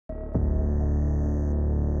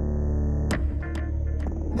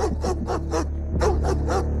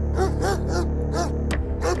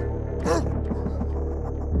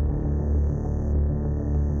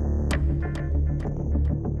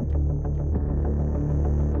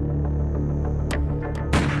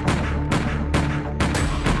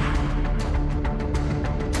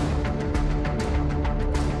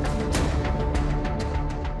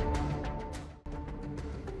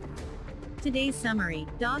Today's summary: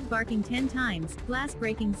 dog barking 10 times, glass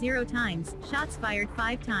breaking 0 times, shots fired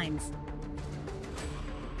 5 times.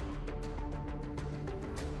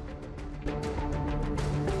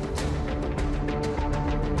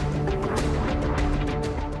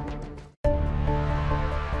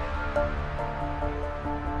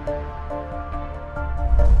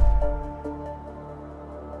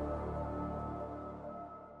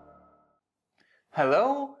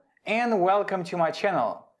 Hello and welcome to my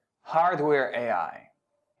channel, Hardware.ai.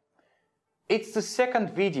 It's the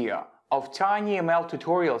second video of TinyML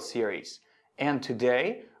tutorial series, and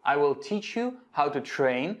today I will teach you how to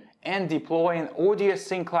train and deploy an audio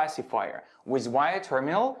sync classifier with Wio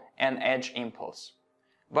Terminal and Edge Impulse.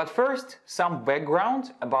 But first, some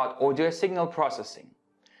background about audio signal processing.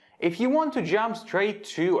 If you want to jump straight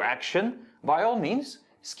to action, by all means,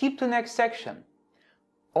 skip to next section.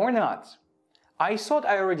 Or not. I thought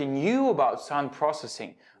I already knew about sound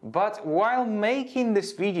processing, but while making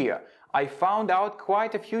this video, I found out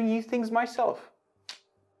quite a few new things myself.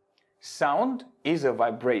 Sound is a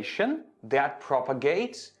vibration that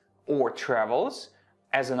propagates or travels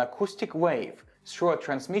as an acoustic wave through a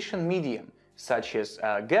transmission medium, such as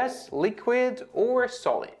gas, liquid, or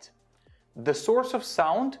solid. The source of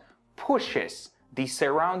sound pushes the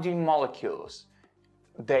surrounding molecules.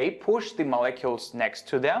 They push the molecules next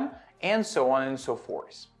to them, and so on and so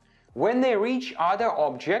forth. When they reach other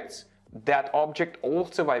objects, that object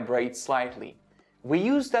also vibrates slightly. We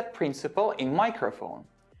use that principle in microphone.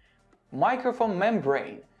 Microphone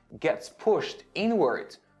membrane gets pushed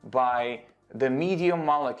inward by the medium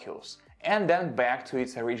molecules and then back to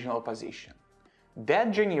its original position. That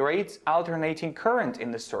generates alternating current in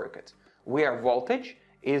the circuit, where voltage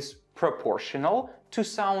is proportional to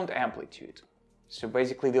sound amplitude. So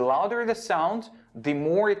basically, the louder the sound, the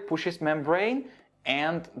more it pushes membrane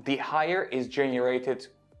and the higher is generated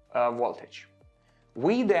voltage.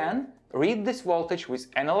 We then read this voltage with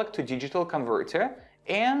analog to digital converter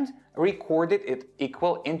and record it at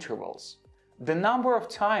equal intervals. The number of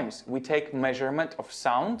times we take measurement of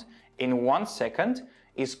sound in 1 second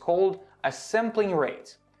is called a sampling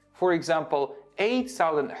rate. For example,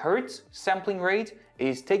 8,000 Hz sampling rate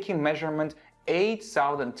is taking measurement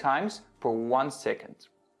 8,000 times per 1 second.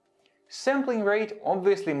 Sampling rate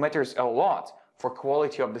obviously matters a lot for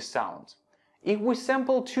quality of the sound. If we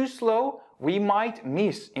sample too slow, we might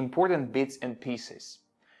miss important bits and pieces.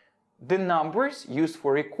 The numbers used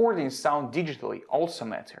for recording sound digitally also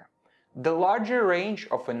matter. The larger range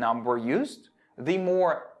of a number used, the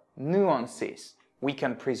more nuances we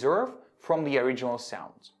can preserve from the original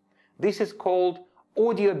sound. This is called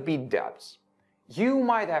audio bit depths. You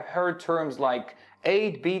might have heard terms like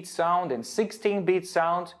 8-bit sound and 16-bit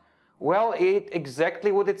sound. Well, it's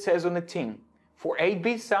exactly what it says on the tin. For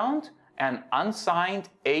 8-bit sound, an unsigned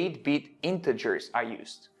 8-bit integers are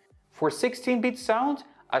used. For 16-bit sound,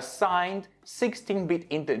 assigned 16-bit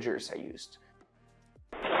integers are used.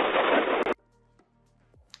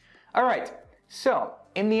 Alright, so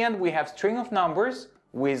in the end we have string of numbers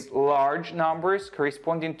with large numbers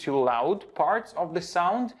corresponding to loud parts of the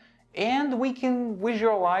sound, and we can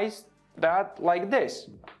visualize that like this.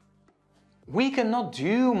 We cannot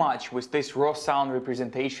do much with this raw sound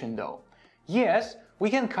representation though. Yes, we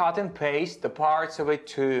can cut and paste the parts of it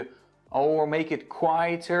to or make it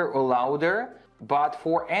quieter or louder, but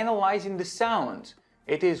for analyzing the sound,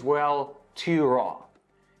 it is, well, too raw.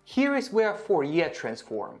 Here is where Fourier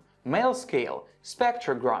transform, Mel scale,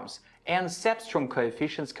 spectrograms, and Cepstrom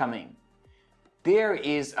coefficients come in. There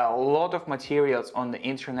is a lot of materials on the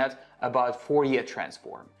internet about Fourier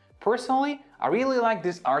transform. Personally, I really like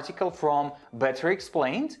this article from Better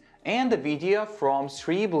Explained and the video from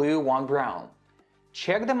 3 Blue 1 Brown.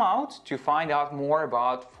 Check them out to find out more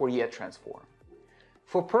about Fourier transform.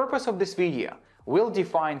 For purpose of this video, we'll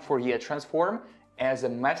define Fourier transform as a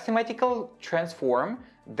mathematical transform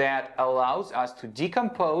that allows us to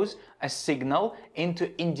decompose a signal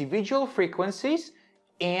into individual frequencies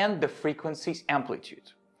and the frequency's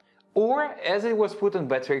amplitude. Or, as it was put on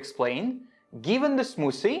Better Explained, given the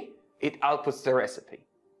smoothie, it outputs the recipe.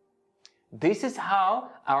 This is how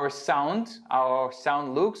our sound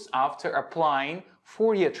looks after applying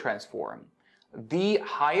Fourier transform. The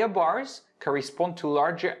higher bars correspond to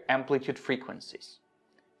larger amplitude frequencies.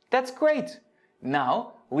 That's great!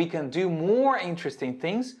 Now we can do more interesting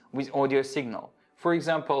things with audio signal. For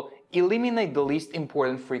example, eliminate the least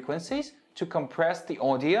important frequencies to compress the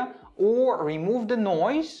audio, or remove the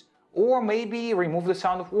noise, or maybe remove the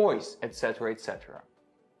sound of voice, etc., etc.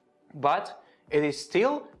 But it is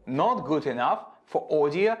still not good enough for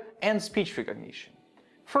audio and speech recognition.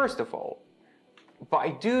 First of all, by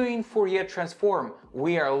doing Fourier transform,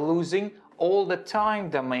 we are losing all the time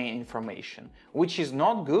domain information, which is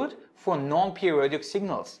not good for non-periodic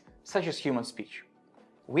signals, such as human speech.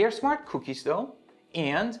 We are smart cookies though,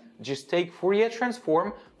 and just take Fourier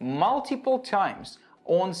transform multiple times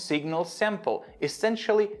on signal sample,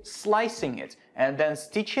 essentially slicing it and then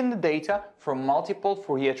stitching the data from multiple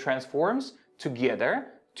Fourier transforms together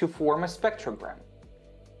to form a spectrogram.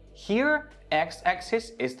 Here,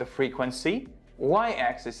 x-axis is the frequency,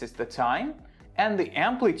 y-axis is the time, and the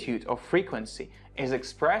amplitude of frequency is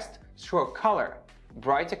expressed through a color.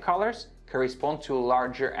 Brighter colors correspond to a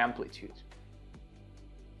larger amplitude.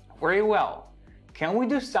 Very well. Can we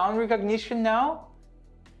do sound recognition now?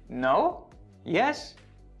 No? Yes?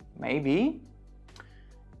 Maybe?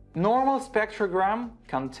 Normal spectrogram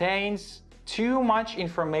contains too much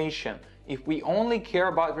information if we only care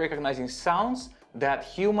about recognizing sounds that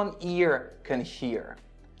human ear can hear.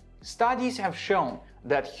 Studies have shown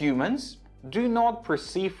that humans do not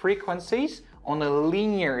perceive frequencies on a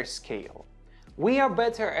linear scale. We are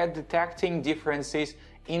better at detecting differences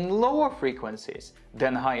in lower frequencies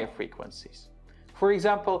than higher frequencies. For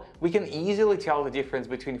example, we can easily tell the difference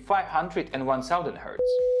between 500 and 1000 Hz.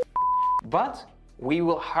 But we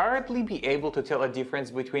will hardly be able to tell a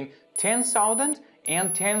difference between 10,000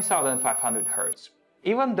 and 10,500 Hz,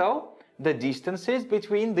 even though the distances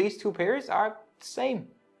between these two pairs are the same.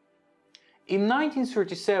 In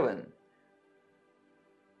 1937,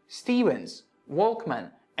 Stevens,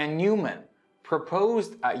 Walkman, and Newman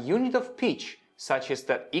proposed a unit of pitch such as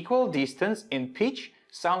that equal distance in pitch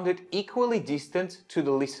sounded equally distant to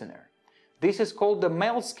the listener. This is called the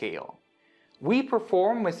MEL scale. We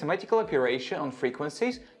perform mathematical operation on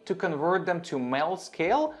frequencies to convert them to MEL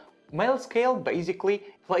scale. MEL scale basically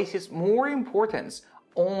places more importance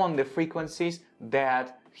on the frequencies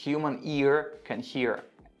that human ear can hear.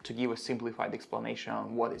 To give a simplified explanation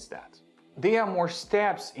on what is that. There are more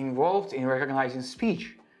steps involved in recognizing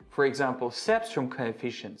speech. For example, Sebstrom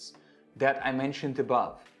coefficients that I mentioned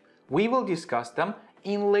above. We will discuss them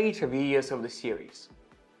in later videos of the series.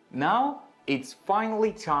 Now it's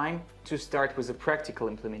finally time to start with a practical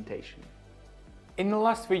implementation. In the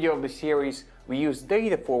last video of the series, we used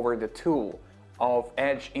data forwarder tool of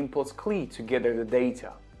Edge Impulse CLI to gather the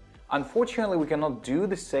data. Unfortunately, we cannot do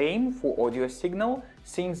the same for audio signal,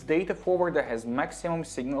 since data forwarder has maximum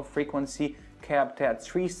signal frequency capped at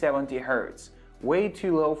 370 Hz, way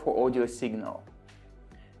too low for audio signal.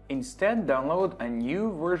 Instead, download a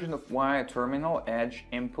new version of Wio Terminal Edge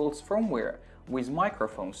Impulse firmware with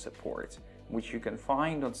microphone support, which you can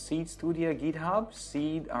find on Seed Studio GitHub,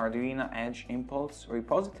 Seed Arduino Edge Impulse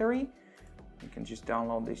repository. You can just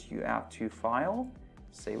download this UF2 file,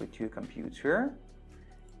 save it to your computer,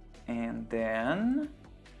 and then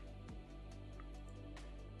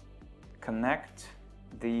connect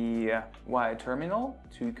the Wio terminal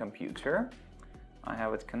to your computer. I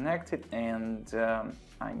have it connected, and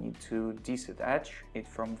I need to disattach it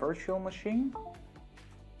from virtual machine,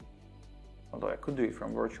 although I could do it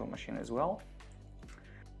from virtual machine as well.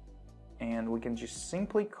 And we can just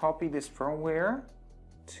simply copy this firmware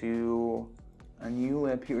to a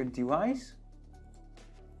newly appeared device.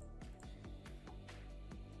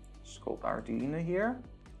 It's called Arduino here.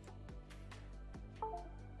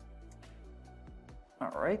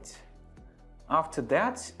 Alright. After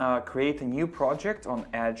that, create a new project on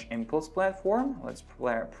Edge Impulse platform. Let's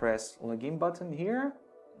press login button here.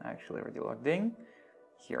 I actually already logged in.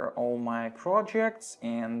 Here are all my projects,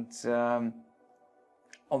 and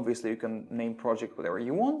obviously you can name project whatever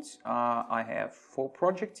you want. I have 4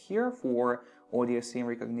 projects here for audio scene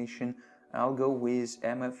recognition. I'll go with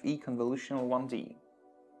MFE Convolutional 1D.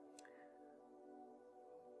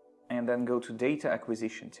 And then go to Data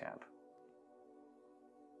Acquisition tab.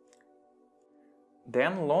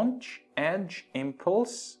 Then launch Edge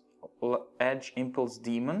Impulse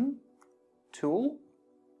Daemon tool.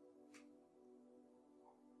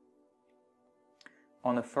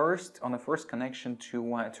 On the first connection to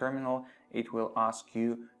Wio terminal, it will ask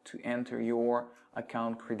you to enter your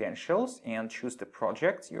account credentials and choose the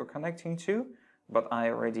project you're connecting to. But I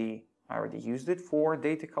already used it for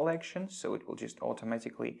data collection, so it will just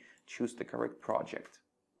automatically choose the correct project.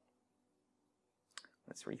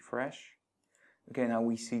 Let's refresh. Okay, now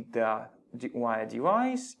we see the Wio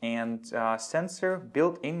device and sensor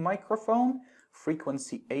built-in microphone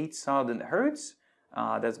frequency 8000 Hertz.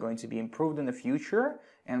 That's going to be improved in the future,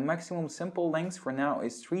 and maximum sample length for now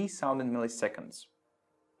is 3000 milliseconds.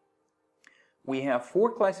 We have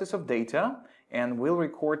 4 classes of data, and we'll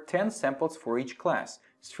record 10 samples for each class,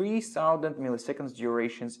 3000 milliseconds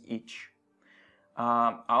durations each.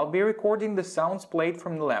 I'll be recording the sounds played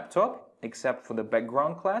from the laptop, except for the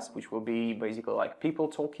background class, which will be basically like people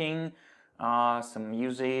talking, some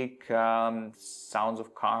music, sounds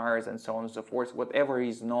of cars, and so on and so forth, whatever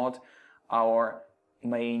is not our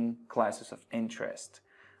main classes of interest.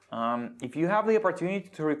 If you have the opportunity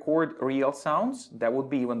to record real sounds, that would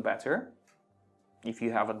be even better. If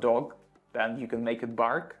you have a dog, then you can make it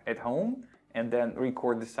bark at home and then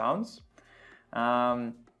record the sounds.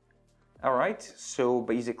 Alright, so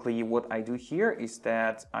basically what I do here is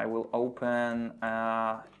that I will open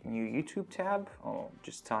a new YouTube tab, or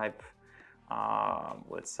just type,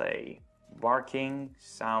 let's say, barking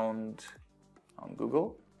sound on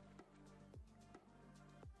Google.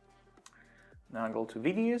 Now I'll go to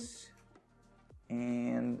videos,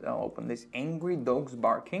 and I'll open this angry dogs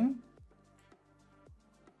barking.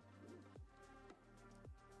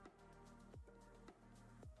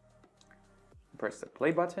 Press the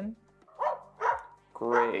play button.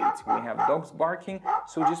 Great, we have dogs barking,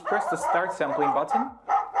 so just press the start sampling button.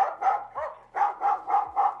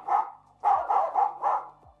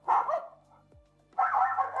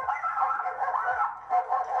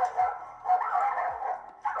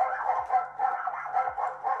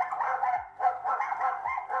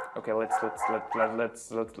 Okay, let's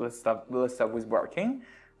stop with barking.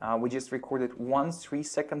 We just recorded one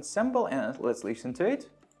 3-second sample, and let's listen to it.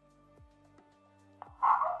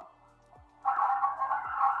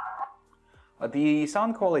 The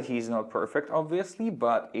sound quality is not perfect, obviously,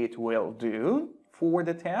 but it will do for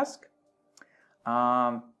the task.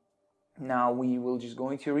 Now we will just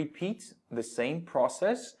going to repeat the same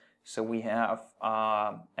process. So we have,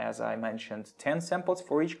 as I mentioned, 10 samples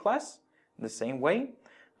for each class, the same way.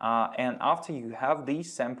 And after you have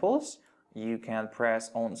these samples, you can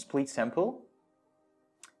press on split sample.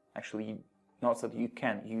 Actually, not that you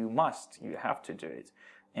can, you must, you have to do it.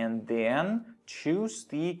 And then choose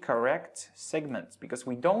the correct segments, because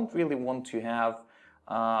we don't really want to have,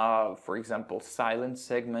 for example, silent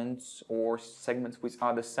segments or segments with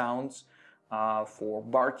other sounds for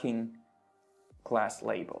barking class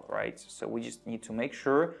label, right? So we just need to make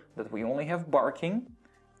sure that we only have barking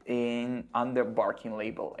under barking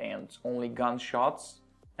label, and only gunshots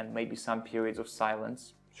and maybe some periods of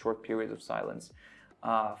silence, short periods of silence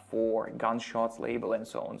for gunshots label, and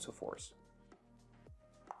so on and so forth.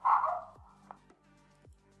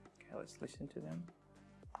 Okay, let's listen to them.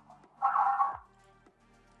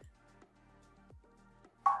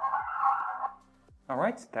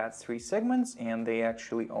 Alright, that's 3 segments, and they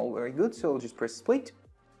actually all very good, so I'll just press split.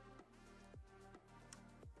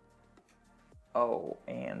 Oh,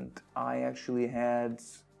 and I actually had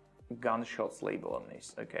gunshots label on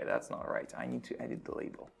this. Okay, that's not right. I need to edit the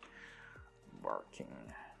label. Barking.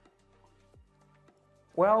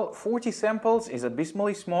 Well, 40 samples is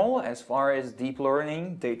abysmally small as far as deep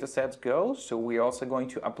learning datasets go, so we're also going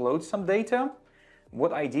to upload some data.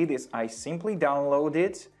 What I did is I simply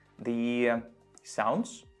downloaded the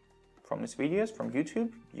sounds from these videos from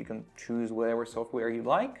YouTube. You can choose whatever software you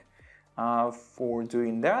like. For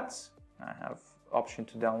doing that, I have option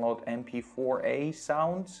to download MP4A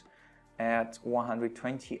sounds at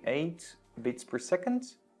 128 bits per second.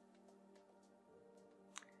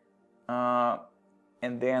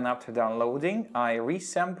 And then after downloading, I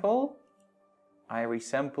resample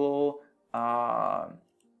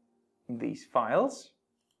these files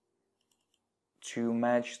to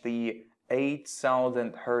match the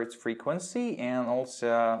 8000 Hertz frequency, and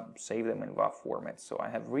also save them in WAV format. So I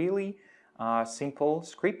have really simple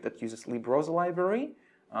script that uses librosa library.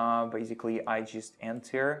 Basically, I just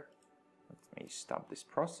enter. Let me stop this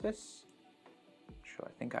process. Sure,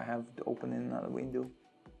 I think I have to open in another window.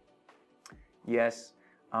 Yes.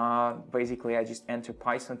 Basically, I just enter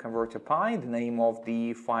Python converter py, the name of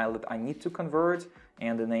the file that I need to convert,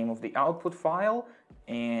 and the name of the output file,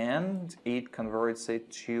 and it converts it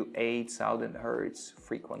to 8000 Hertz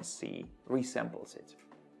frequency, resamples it.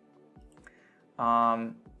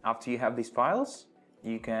 After you have these files,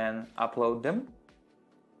 you can upload them.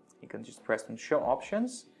 You can just press on show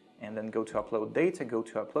options and then go to upload data, go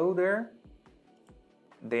to uploader,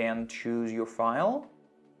 then choose your file.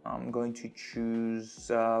 I'm going to choose,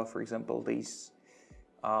 for example, this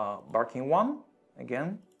barking one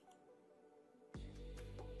again.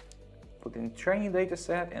 Put in training data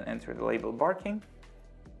set and enter the label barking.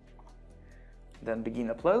 Then begin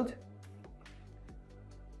upload.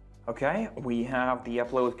 Okay, we have the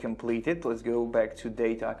upload completed. Let's go back to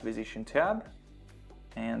Data Acquisition tab.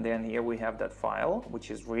 And then here we have that file,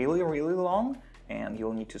 which is really, really long, and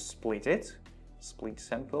you'll need to split it. Split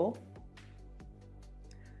sample.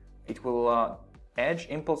 It will Edge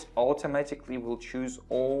Impulse automatically will choose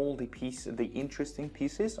all the pieces, the interesting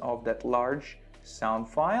pieces of that large sound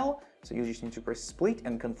file. So you just need to press split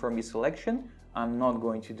and confirm your selection. I'm not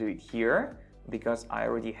going to do it here because I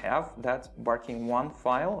already have that barking one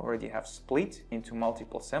file, already have split into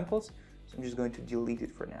multiple samples. So I'm just going to delete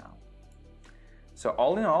it for now. So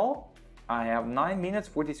all in all, I have 9 minutes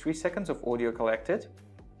 43 seconds of audio collected,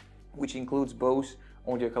 which includes both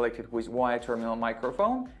audio collected with Wio Terminal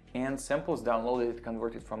microphone and samples downloaded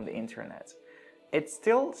converted from the internet. It's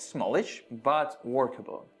still smallish, but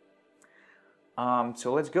workable.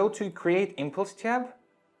 So let's go to Create Impulse tab.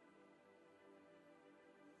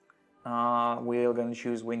 We're going to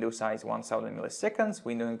choose window size 1000 milliseconds,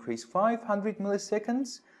 window increase 500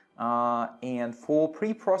 milliseconds. And for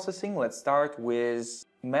pre-processing, let's start with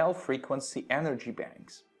MEL frequency energy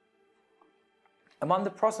banks. Among the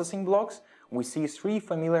processing blocks, we see three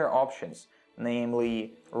familiar options,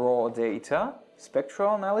 namely raw data,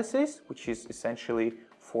 spectral analysis, which is essentially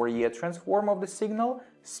Fourier transform of the signal,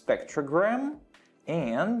 spectrogram,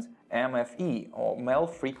 and MFE, or MEL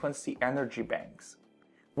frequency energy banks,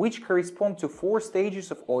 which correspond to 4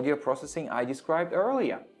 stages of audio processing I described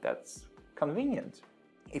earlier. That's convenient.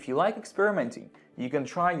 If you like experimenting, you can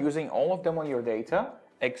try using all of them on your data,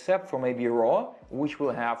 except for maybe raw, which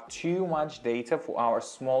will have too much data for our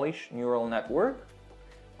smallish neural network.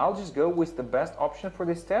 I'll just go with the best option for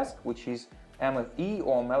this test, which is MFE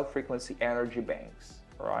or MEL frequency energy banks,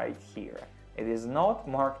 right here. It is not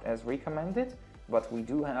marked as recommended, but we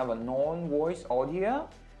do have a non-voice audio,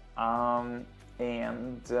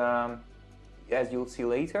 as you'll see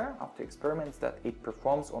later after experiments, that it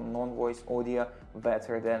performs on non-voice audio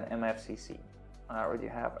better than MFCC. I already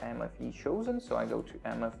have MFE chosen, so I go to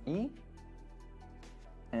MFE,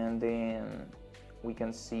 and then we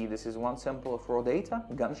can see this is one sample of raw data,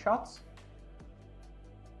 gunshots.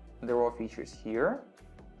 The raw features here.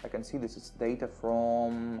 I can see this is data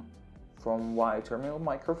from Wio Terminal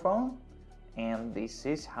microphone, and this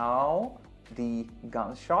is how the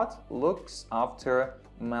gunshot looks after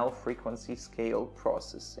MEL frequency scale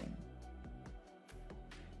processing.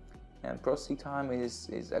 And processing time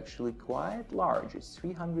is actually quite large, it's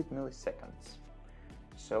 300 milliseconds.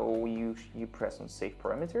 So you press on Save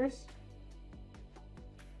Parameters,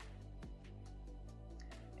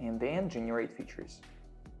 and then Generate Features.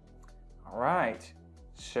 Alright,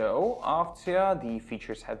 so after the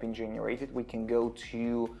features have been generated, we can go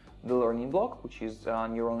to the learning block, which is a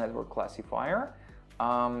neural network classifier.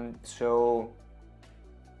 So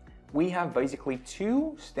we have basically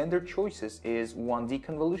 2 standard choices, is 1D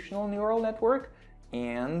convolutional neural network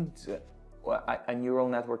and a neural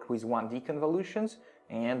network with 1D convolutions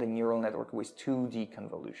and a neural network with 2D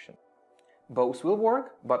convolution. Both will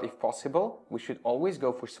work, but if possible, we should always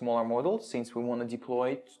go for smaller models since we want to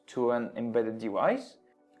deploy it to an embedded device.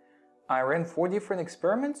 I ran 4 different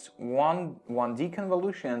experiments, 1D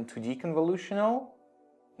convolution and 2D convolutional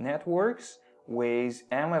networks with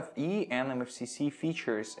MFE and MFCC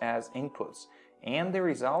features as inputs, and the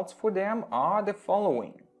results for them are the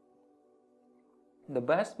following. The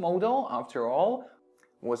best model, after all,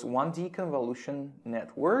 was 1D convolution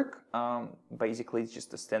network. Basically, it's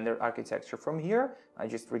just a standard architecture from here. I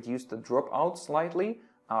just reduced the dropout slightly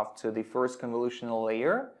after the first convolutional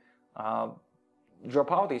layer.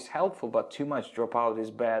 Dropout is helpful, but too much dropout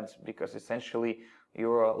is bad because essentially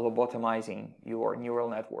you're lobotomizing your neural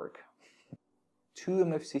network. 2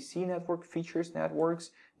 MFCC network features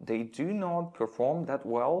networks, they do not perform that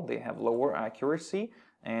well, they have lower accuracy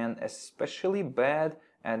and especially bad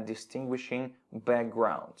at distinguishing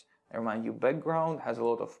background. I remind you, background has a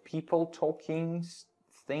lot of people talking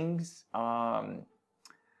things, and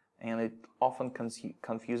it often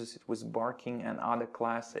confuses it with barking and other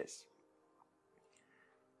classes.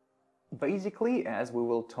 Basically, as we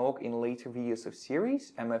will talk in later videos of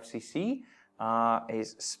series, MFCC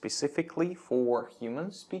is specifically for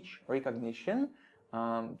human speech recognition,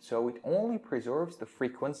 so it only preserves the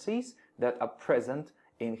frequencies that are present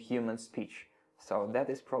in human speech. So that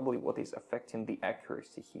is probably what is affecting the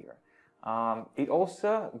accuracy here. It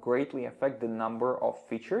also greatly affects the number of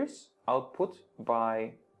features output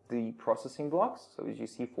by the processing blocks. So as you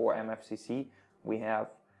see, for MFCC, we have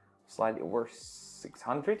slightly over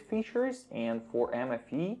 600 features, and for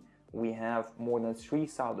MFE, we have more than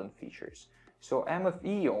 3,000 features. So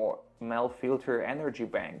MFE, or MEL filter energy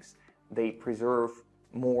banks, they preserve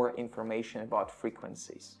more information about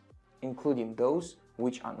frequencies. including those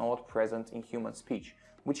which are not present in human speech,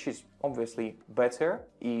 which is obviously better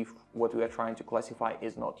if what we are trying to classify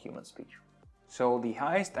is not human speech. So the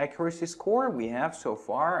highest accuracy score we have so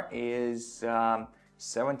far is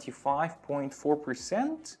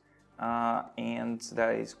 75.4%, and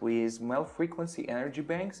that is with MEL frequency energy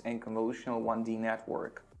banks and convolutional 1D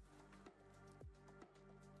network.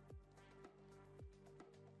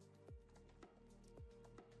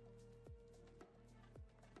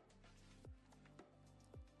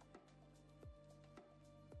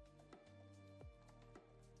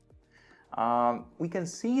 We can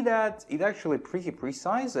see that it's actually pretty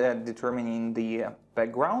precise at determining the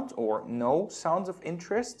background or no sounds of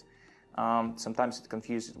interest. Sometimes it's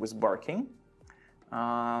confused with barking.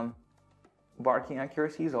 Barking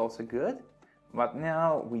accuracy is also good, but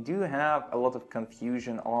now we do have a lot of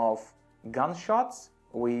confusion of gunshots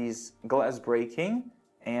with glass breaking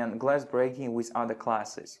and glass breaking with other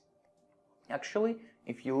classes. Actually,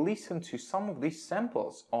 if you listen to some of these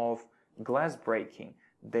samples of glass breaking,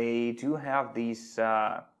 they do have this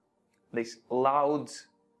loud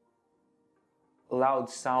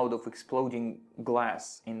sound of exploding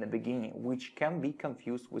glass in the beginning, which can be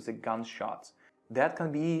confused with a gunshot. That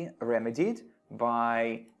can be remedied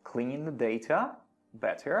by cleaning the data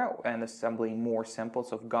better and assembling more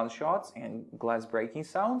samples of gunshots and glass breaking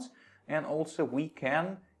sounds. And also we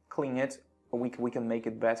can clean it, we can make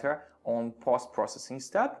it better on post-processing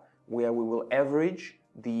step, where we will average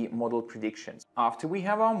the model predictions. After we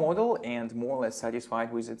have our model and more or less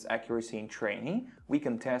satisfied with its accuracy in training, we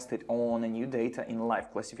can test it on a new data in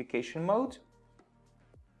live classification mode.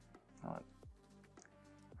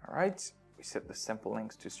 Alright, we set the sample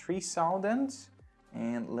length to 3000,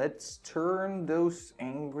 and let's turn those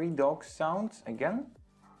angry dog sounds again.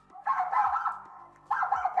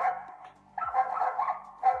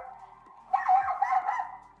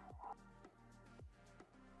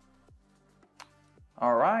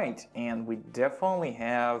 Alright, and we definitely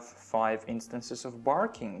have 5 instances of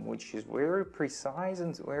barking, which is very precise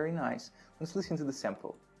and very nice. Let's listen to the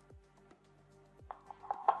sample.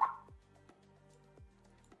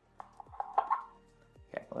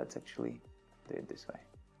 Okay, let's actually do it this way.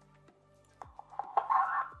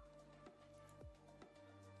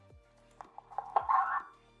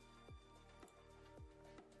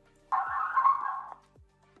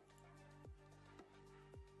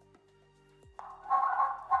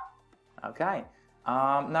 Okay,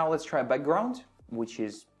 now let's try background, which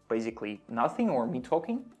is basically nothing or me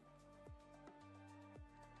talking.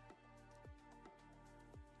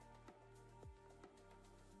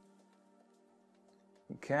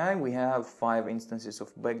 Okay, we have 5 instances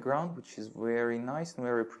of background, which is very nice and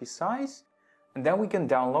very precise. And then we can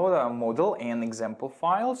download our model and example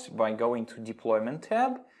files by going to Deployment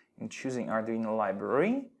tab and choosing Arduino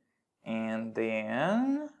library. And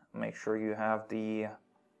then make sure you have the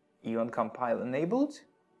Ion compile enabled,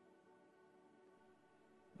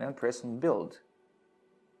 then press on build.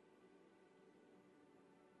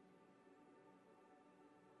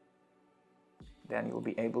 Then you'll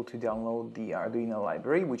be able to download the Arduino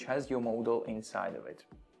library, which has your model inside of it.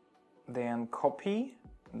 Then copy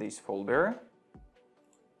this folder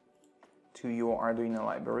to your Arduino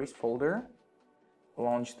libraries folder,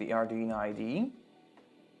 launch the Arduino IDE,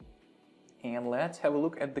 and let's have a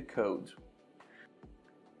look at the code.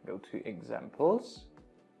 Go to examples,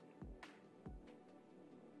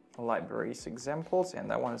 libraries examples, and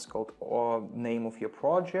that one is called name of your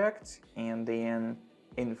project, and then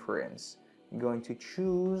inference. I'm going to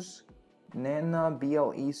choose Nena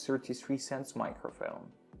BLE 33 cents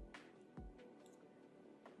microphone.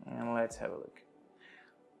 And let's have a look.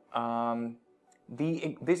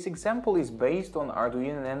 This example is based on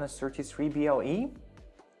Arduino Nena 33 BLE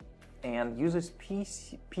and uses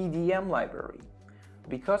PDM library.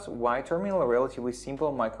 Because Wio Terminal a relatively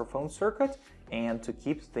simple microphone circuit, and to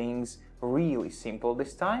keep things really simple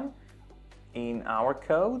this time, in our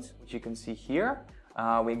code, which you can see here,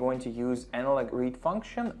 we're going to use analog read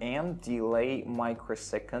function and delay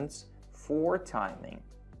microseconds for timing.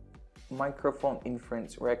 Microphone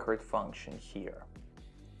inference record function here.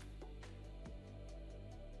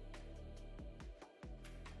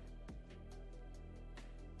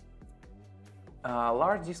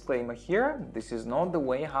 Large disclaimer here, this is not the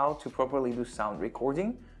way how to properly do sound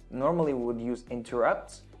recording. Normally we would use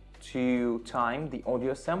interrupts to time the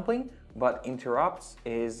audio sampling, but interrupts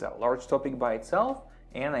is a large topic by itself,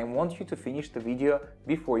 and I want you to finish the video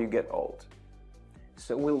before you get old.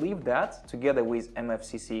 So we'll leave that together with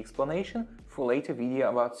MFCC explanation for later video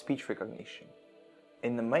about speech recognition.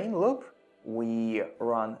 In the main loop, we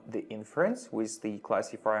run the inference with the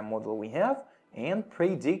classifier model we have, and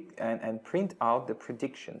print out the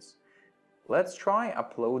predictions. Let's try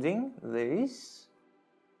uploading this.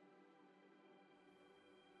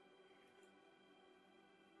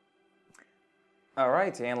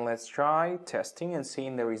 Alright, and let's try testing and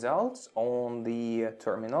seeing the results on the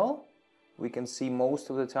terminal. We can see most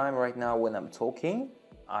of the time right now when I'm talking,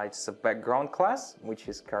 it's a background class, which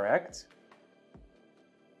is correct.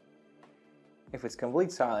 If it's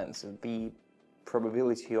complete silence, the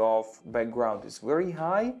probability of background is very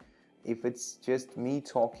high. If it's just me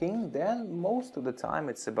talking, then most of the time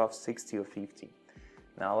it's above 60 or 50.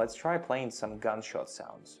 Now let's try playing some gunshot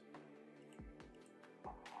sounds.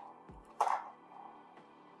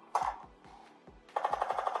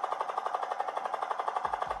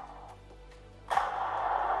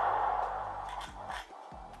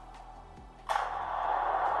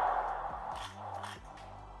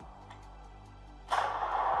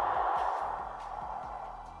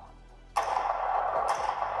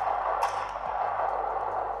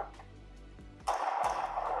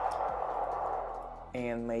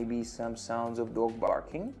 And maybe some sounds of dog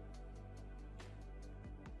barking.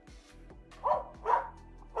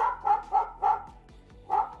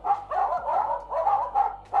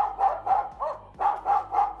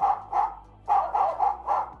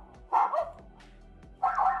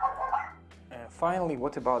 And finally,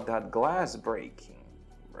 what about that glass breaking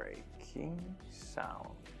sound?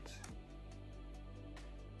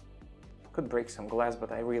 Could break some glass,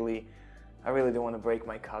 but I really don't want to break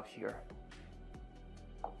my cup here.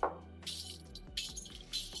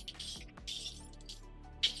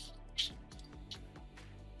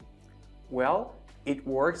 Well, it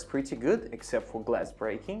works pretty good, except for glass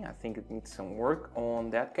breaking. I think it needs some work on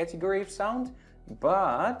that category of sound,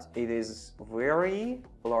 but it is very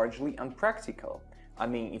largely unpractical. I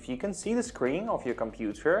mean, if you can see the screen of your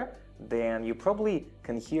computer, then you probably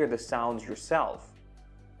can hear the sounds yourself.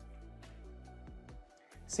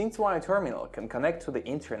 Since Wio Terminal can connect to the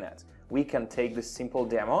internet, we can take this simple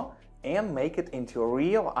demo and make it into a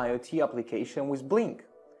real IoT application with Blink.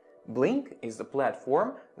 Blink is the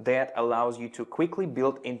platform that allows you to quickly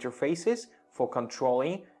build interfaces for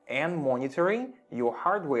controlling and monitoring your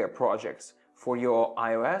hardware projects for your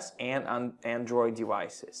iOS and Android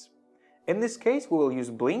devices. In this case, we will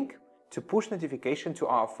use Blink to push notification to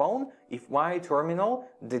our phone if Wio Terminal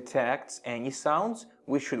detects any sounds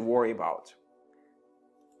we should worry about.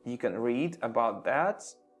 You can read about that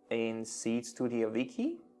in Seed Studio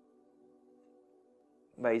Wiki.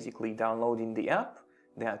 Basically downloading the app,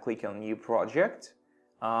 then click on New Project,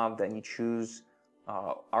 then you choose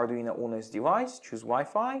Arduino Uno's device, choose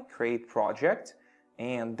Wi-Fi, create project,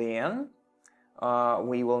 and then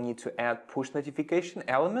we will need to add push notification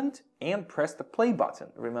element and press the play button.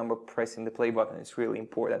 Remember, pressing the play button is really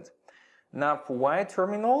important. Now for Wio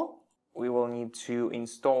Terminal, we will need to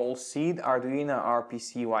install Seed Arduino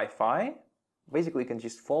RPC Wi-Fi. Basically, you can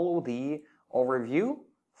just follow the overview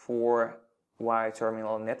for Wio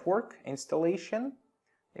Terminal network installation.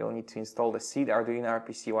 You'll need to install the Seed Arduino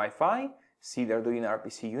RPC Wi-Fi, Seed Arduino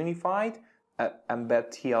RPC Unified, Embed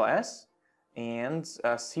TLS, and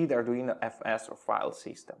Seed Arduino FS or file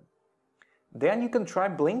system. Then you can try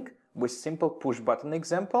Blink with simple push button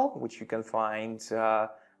example, which you can find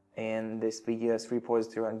in this video's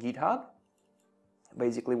repository on GitHub.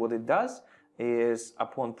 Basically what it does is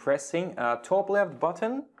upon pressing a top left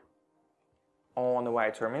button on the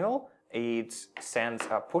Wio Terminal, it sends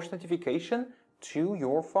a push notification to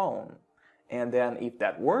your phone. And then if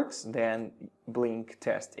that works, then Blink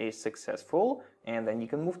test is successful, and then you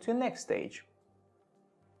can move to the next stage.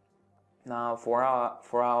 Now for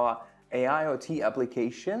our AIoT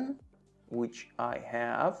application, which I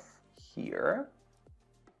have here,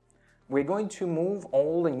 we're going to move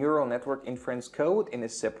all the neural network inference code in a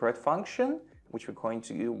separate function, which we're going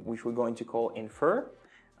to call infer,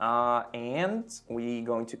 and we're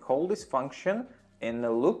going to call this function in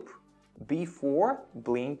a loop before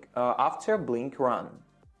Blink, after Blink run.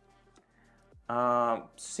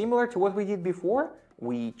 Similar to what we did before,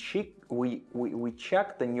 we check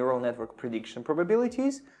the neural network prediction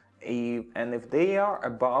probabilities, and if they are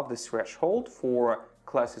above the threshold for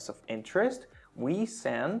classes of interest, we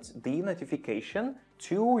send the notification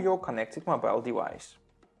to your connected mobile device.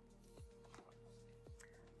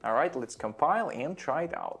 All right, let's compile and try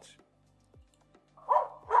it out.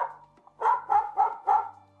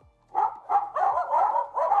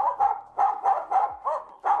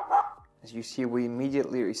 As you see, we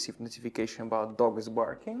immediately received notification about dog is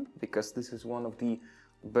barking, because this is one of the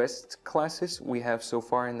best classes we have so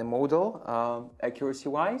far in the model,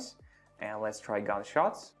 accuracy-wise. And let's try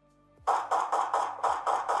gunshots.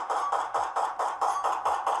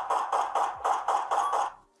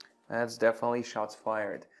 That's definitely shots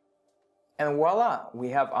fired. And voila, we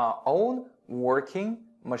have our own working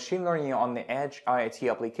machine learning on the edge IoT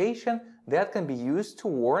application that can be used to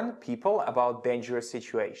warn people about dangerous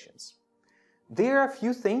situations. There are a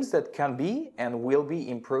few things that can be and will be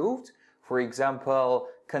improved. For example,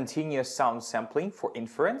 continuous sound sampling for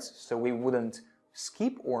inference, so we wouldn't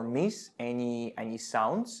skip or miss any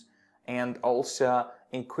sounds, and also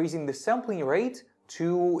increasing the sampling rate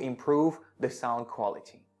to improve the sound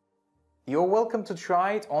quality. You're welcome to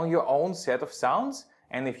try it on your own set of sounds,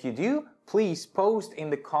 and if you do, please post in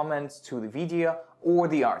the comments to the video or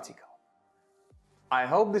the article. I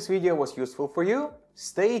hope this video was useful for you.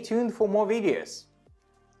 Stay tuned for more videos.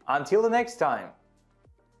 Until the next time.